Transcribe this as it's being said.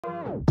It's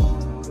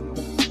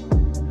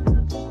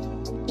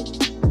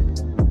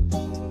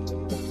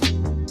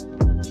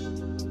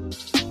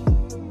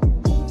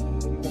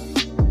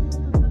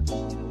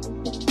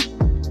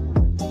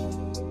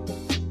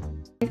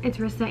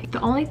Rissa. The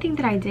only thing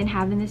that I didn't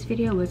have in this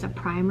video was a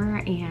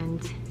primer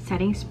and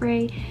setting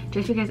spray,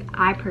 just because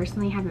I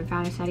personally haven't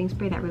found a setting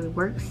spray that really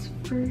works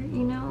for,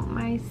 you know,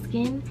 my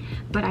skin.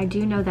 But I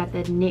do know that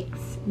the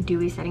NYX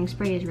Dewy setting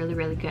spray is really,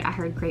 really good. I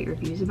heard great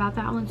reviews about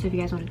that one, so if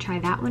you guys want to try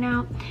that one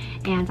out.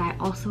 And I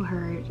also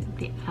heard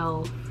the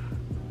e.l.f.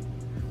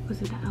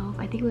 Was it the e.l.f.?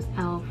 I think it was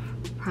e.l.f.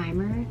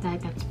 primer.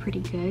 That's pretty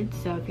good.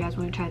 So if you guys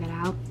want to try that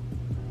out,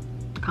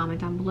 comment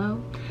down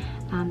below.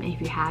 And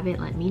if you have it,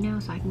 let me know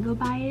so I can go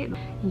buy it.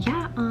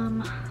 Yeah,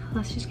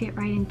 let's just get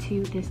right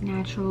into this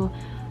natural,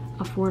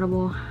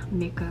 affordable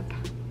makeup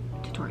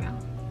tutorial.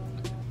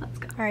 Let's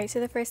go. All right, so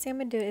the first thing I'm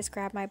gonna do is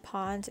grab my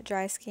Pond's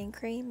dry skin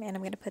cream, and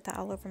I'm gonna put that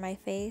all over my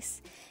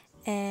face.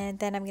 And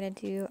then I'm gonna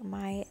do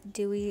my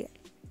Dewy,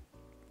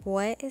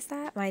 what is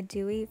that? My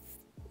Dewy,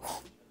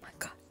 oh my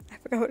god, I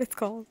forgot what it's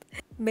called.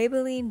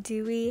 Maybelline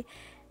Dewy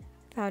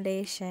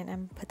foundation.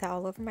 I'm gonna put that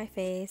all over my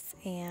face,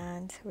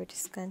 and we're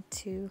just going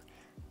to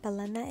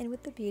blend that in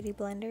with the beauty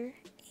blender.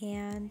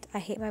 And I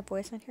hate my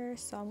voice on here,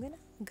 so I'm gonna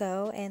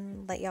go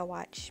and let y'all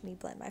watch me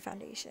blend my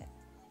foundation.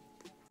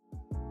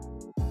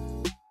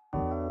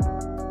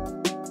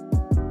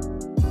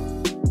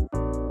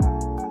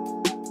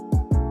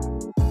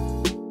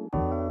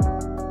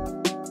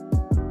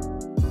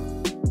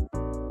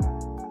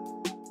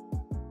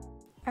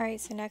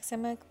 Alright, so next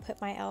I'm going to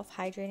put my e.l.f.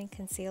 Hydrating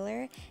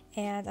Concealer,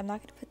 and I'm not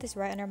going to put this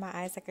right under my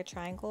eyes like a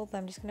triangle, but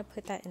I'm just going to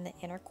put that in the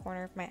inner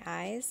corner of my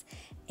eyes,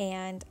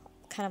 and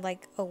kind of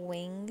like a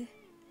wing,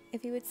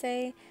 if you would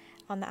say,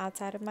 on the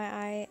outside of my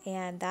eye.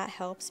 And that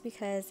helps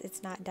because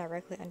it's not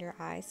directly under your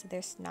eyes, so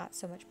there's not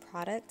so much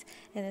product,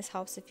 and this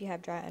helps if you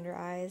have dry under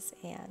eyes,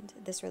 and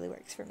this really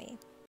works for me.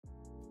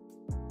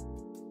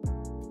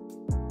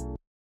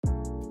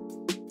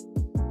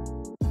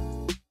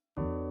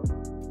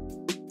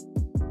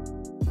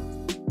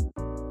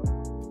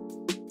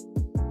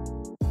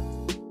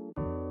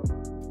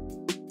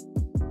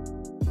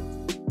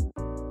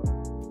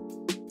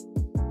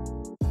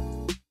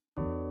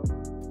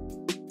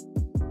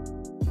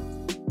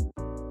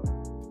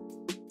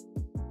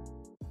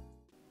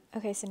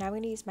 Okay, so now I'm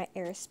going to use my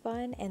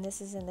Airspun, and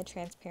this is in the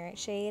transparent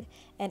shade,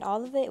 and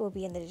all of it will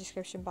be in the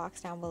description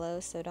box down below,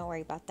 so don't worry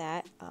about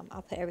that.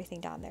 I'll put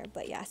everything down there.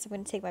 But yeah, so I'm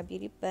going to take my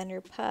Beauty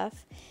Blender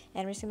puff,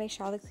 and I'm just going to make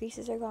sure all the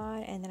creases are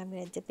gone, and then I'm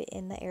going to dip it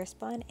in the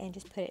Airspun and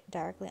just put it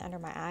directly under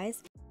my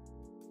eyes.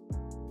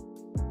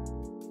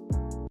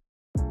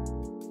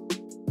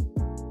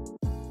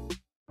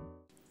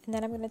 And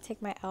then I'm going to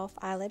take my e.l.f.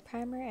 eyelid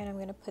primer, and I'm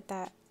going to put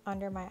that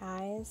under my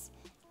eyes.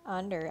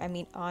 On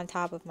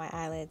top of my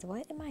eyelids.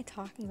 What am I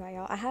talking about,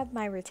 y'all? I have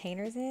my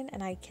retainers in,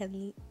 and I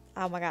can,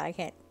 oh my god, I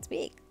can't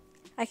speak,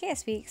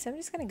 so I'm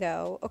just gonna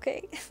go,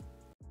 okay?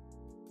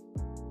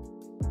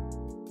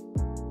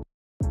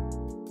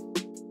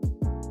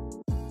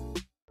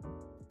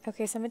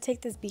 Okay, so I'm gonna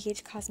take this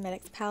Beige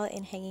Cosmetics palette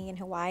in Hanging in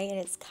Hawaii, and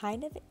it's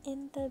kind of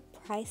in the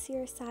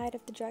pricier side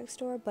of the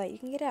drugstore, but you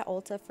can get it at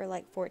Ulta for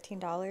like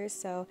 $14,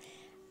 so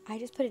I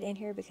just put it in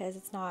here because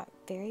it's not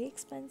very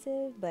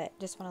expensive, but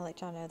just want to let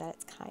y'all know that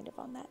it's kind of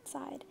on that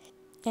side.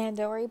 And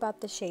don't worry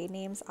about the shade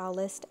names. I'll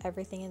list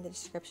everything in the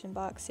description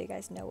box so you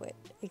guys know what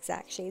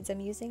exact shades I'm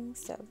using.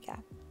 So yeah.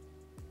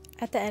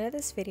 At the end of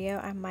this video,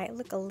 I might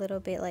look a little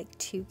bit like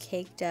too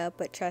caked up,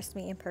 but trust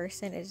me, in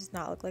person, it does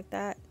not look like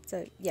that.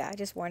 So yeah,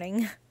 just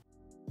warning.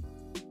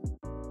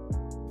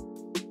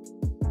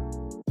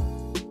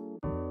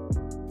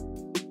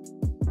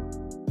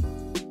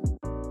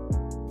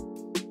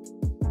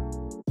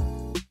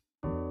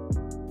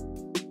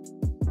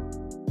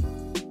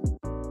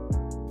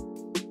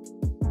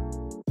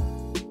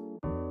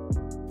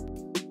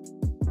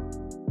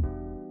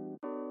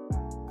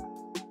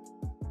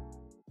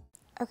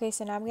 Okay,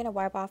 so now I'm going to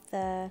wipe off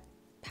the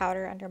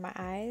powder under my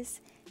eyes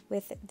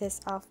with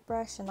this e.l.f.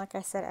 brush, and like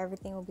I said,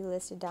 everything will be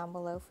listed down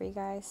below for you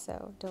guys,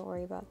 so don't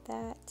worry about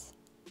that.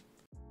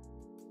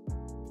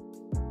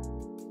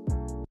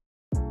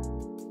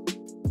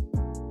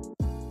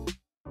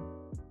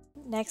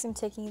 Next, I'm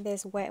taking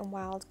this Wet n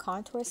Wild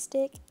contour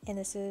stick, and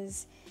this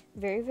is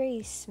very,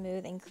 very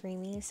smooth and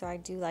creamy, so I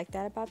do like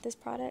that about this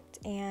product,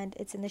 and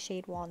it's in the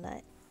shade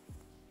Walnut.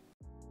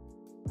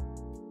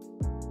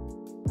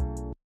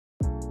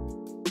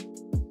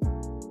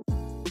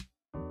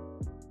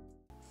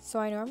 So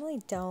I normally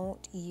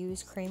don't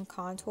use cream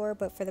contour,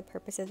 but for the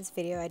purpose of this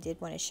video, I did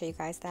want to show you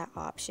guys that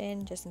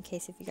option, just in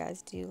case if you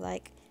guys do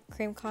like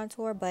cream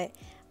contour. But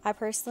I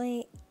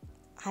personally,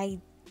 I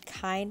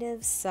kind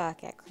of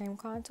suck at cream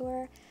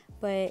contour,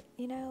 but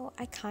you know,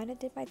 I kind of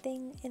did my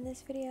thing in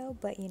this video,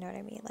 but you know what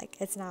I mean, like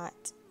it's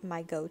not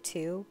my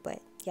go-to,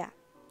 but yeah.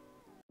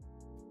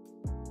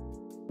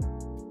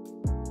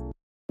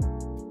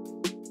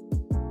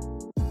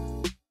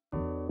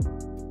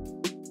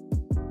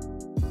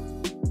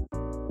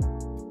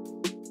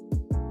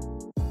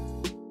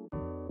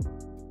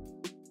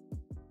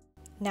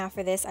 Now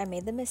for this, I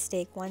made the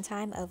mistake one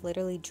time of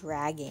literally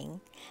dragging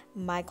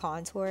my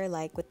contour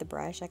like with the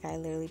brush. Like I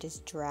literally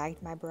just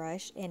dragged my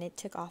brush and it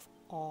took off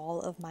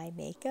all of my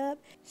makeup.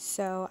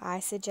 So I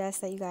suggest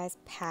that you guys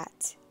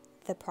pat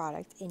the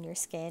product in your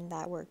skin.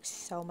 That works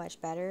so much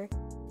better.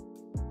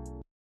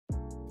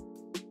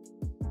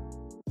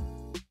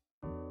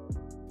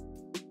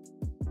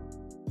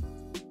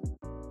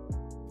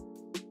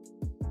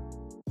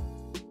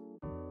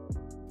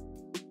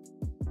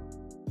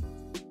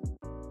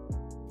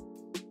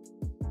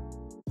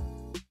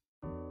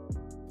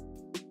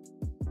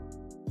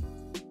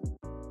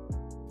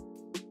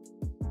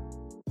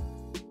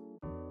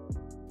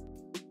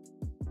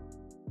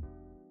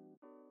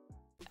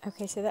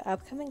 Okay, so the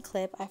upcoming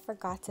clip, I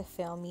forgot to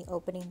film me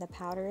opening the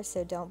powder,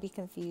 so don't be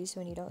confused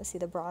when you don't see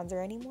the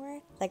bronzer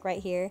anymore. Like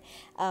right here,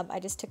 I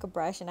just took a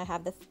brush and I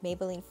have the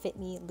Maybelline Fit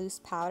Me Loose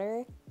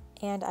Powder,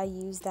 and I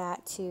use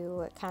that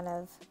to kind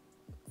of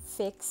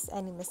fix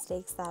any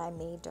mistakes that I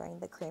made during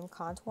the cream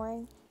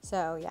contouring.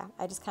 So yeah,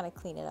 I just kind of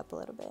clean it up a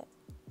little bit.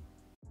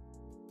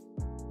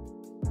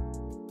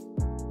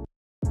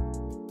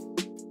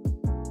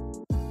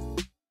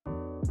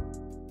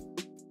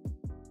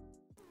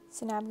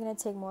 So now I'm going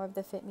to take more of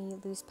the Fit Me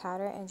Loose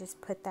Powder and just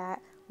put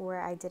that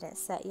where I didn't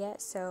set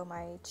yet, so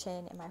my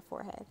chin and my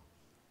forehead.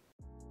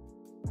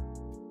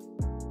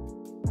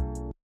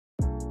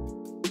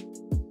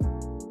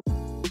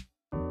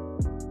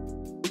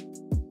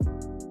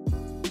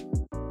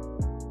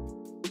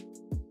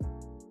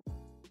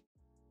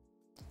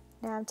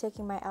 Now I'm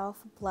taking my e.l.f.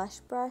 blush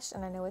brush,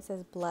 and I know it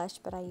says blush,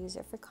 but I use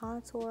it for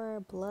contour,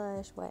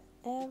 blush,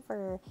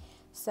 whatever.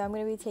 So I'm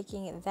going to be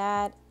taking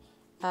that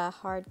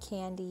hard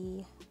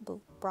candy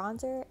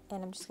bronzer,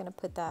 and I'm just going to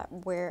put that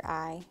where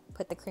I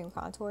put the cream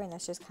contour, and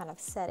that's just kind of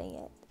setting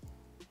it.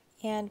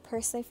 And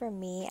personally for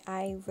me,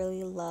 I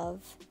really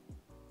love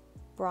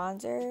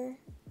bronzer,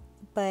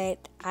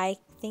 but I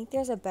think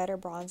there's a better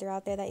bronzer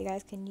out there that you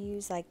guys can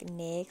use, like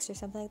NYX or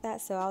something like that.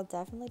 So I'll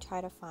definitely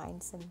try to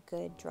find some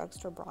good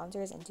drugstore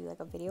bronzers and do like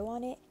a video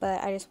on it,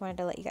 but I just wanted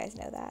to let you guys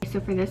know that. So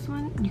for this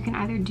one, you can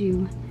either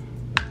do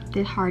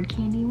the hard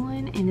candy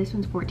one, and this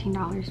one's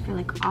 $14 for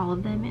like all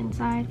of them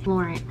inside.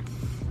 Florence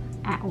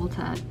at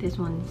Ulta, this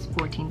one's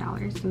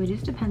 $14. So it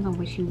just depends on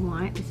what you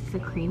want. This is a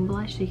cream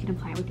blush, so you can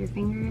apply it with your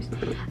fingers,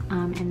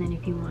 and then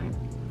if you want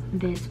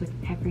this with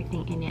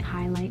everything in it,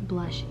 highlight,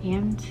 blush,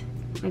 and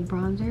like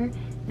bronzer,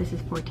 this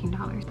is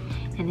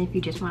 $14. And if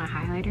you just want a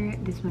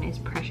highlighter, this one is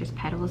Precious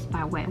Petals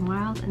by Wet n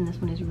Wild, and this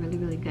one is really,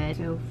 really good.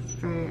 So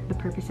for the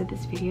purpose of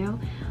this video,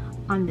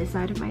 on this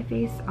side of my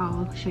face,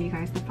 I'll show you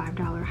guys the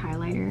 $5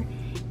 highlighter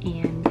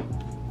and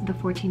the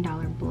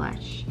 $14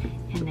 blush,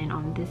 and then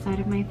on this side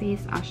of my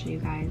face, I'll show you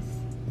guys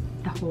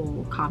the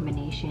whole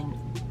combination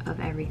of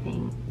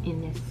everything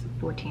in this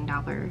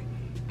 $14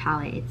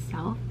 palette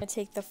itself. I'm gonna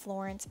take the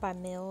Florence by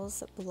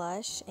Mills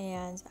blush,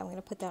 and I'm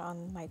gonna put that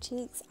on my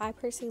cheeks. I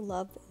personally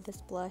love this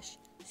blush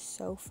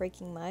so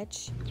freaking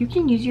much. You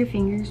can use your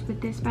fingers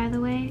with this, by the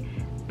way,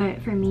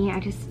 but for me, I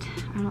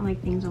don't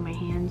like things on my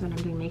hands when I'm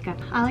doing makeup.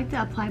 I like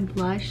to apply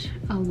blush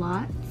a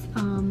lot.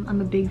 I'm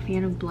a big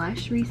fan of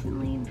blush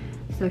recently,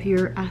 so if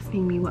you're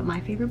asking me what my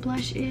favorite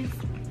blush is,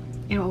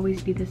 it'll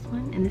always be this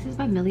one, and this is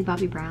by Millie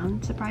Bobby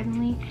Brown.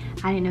 Surprisingly,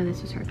 I didn't know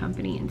this was her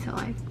company until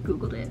I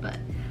googled it, but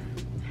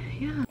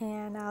yeah.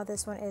 And now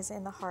this one is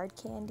in the hard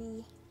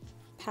candy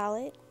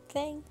palette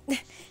thing.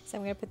 So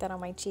I'm gonna put that on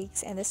my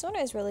cheeks, and this one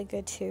is really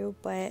good too,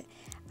 but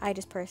I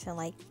just personally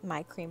like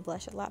my cream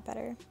blush a lot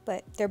better,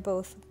 but they're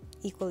both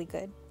equally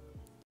good.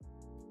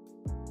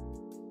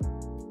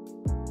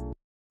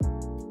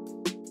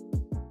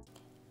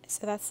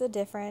 So that's the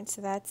difference.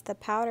 So that's the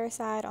powder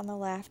side on the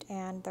left,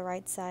 and the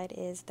right side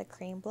is the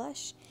cream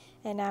blush.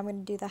 And now I'm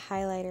going to do the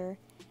highlighter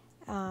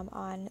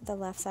on the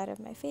left side of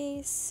my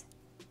face.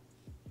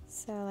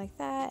 So like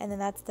that, and then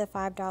that's the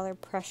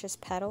 $5 Precious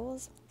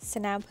Petals. So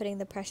now I'm putting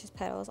the Precious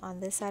Petals on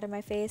this side of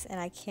my face, and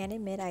I can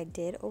admit I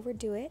did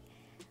overdo it,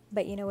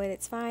 but you know what,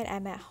 it's fine.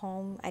 I'm at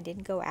home, I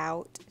didn't go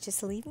out,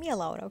 just leave me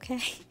alone,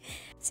 okay?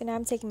 So now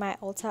I'm taking my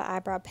Ulta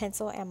eyebrow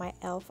pencil and my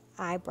e.l.f.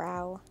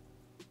 eyebrow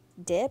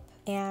dip,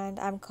 and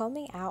I'm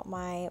combing out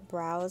my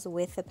brows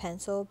with the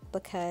pencil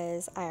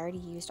because I already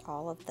used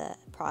all of the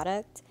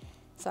product.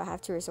 So I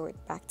have to resort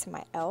back to my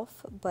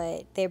e.l.f.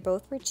 But they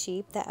both were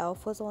cheap. The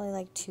e.l.f. was only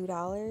like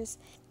 $2.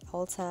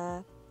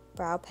 Ulta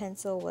brow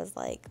pencil was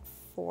like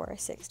 $4 or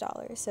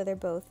 $6. So they're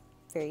both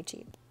very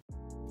cheap.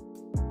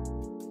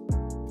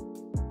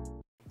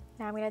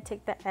 Now I'm going to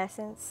take the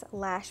Essence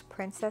Lash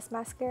Princess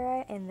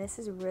Mascara, and this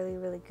is really,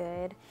 really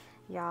good.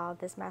 Y'all,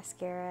 this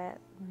mascara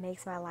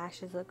makes my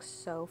lashes look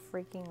so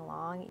freaking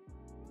long.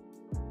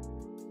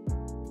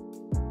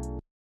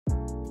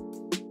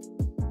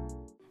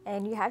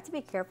 And you have to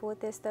be careful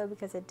with this though,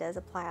 because it does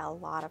apply a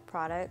lot of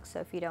product. So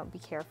if you don't be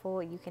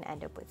careful, you can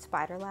end up with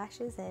spider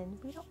lashes, and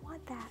we don't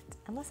want that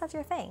unless that's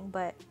your thing,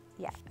 but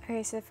yeah.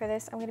 Okay, so for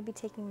this, I'm going to be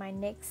taking my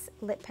NYX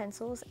lip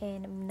pencils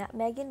in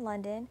Nutmeg in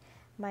London,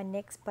 my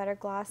NYX Butter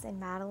Gloss in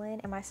Madeline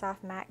and my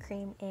Soft Matte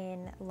Cream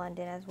in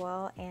London as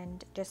well,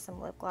 and just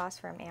some lip gloss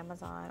from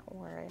Amazon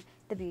or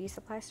the beauty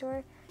supply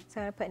store.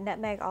 So I'm going to put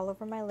Nutmeg all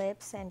over my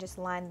lips and just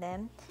line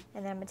them,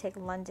 and then I'm going to take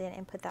London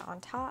and put that on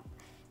top,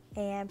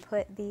 and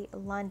put the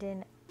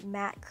London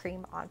Matte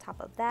Cream on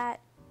top of that,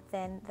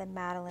 then the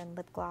Madeline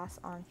lip gloss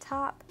on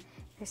top.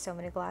 There's so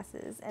many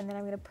glosses. And then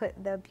I'm going to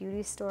put the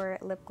beauty store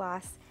lip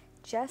gloss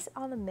just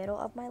on the middle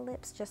of my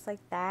lips, just like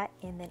that,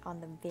 and then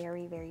on the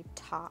very, very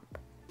top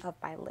of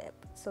my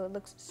lip. So it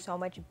looks so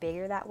much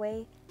bigger that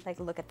way. Like,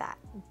 look at that.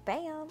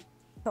 Bam!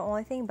 The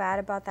only thing bad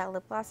about that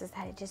lip gloss is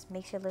that it just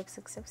makes your lips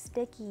look so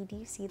sticky. Do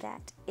you see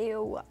that?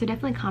 Ew. So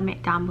definitely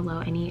comment down below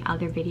any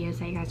other videos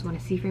that you guys want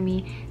to see from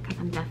me, because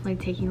I'm definitely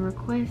taking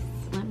requests.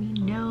 Let me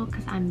know,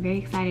 because I'm very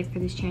excited for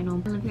this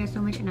channel. I love you guys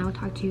so much, and I will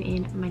talk to you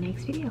in my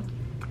next video.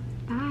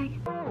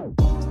 Bye!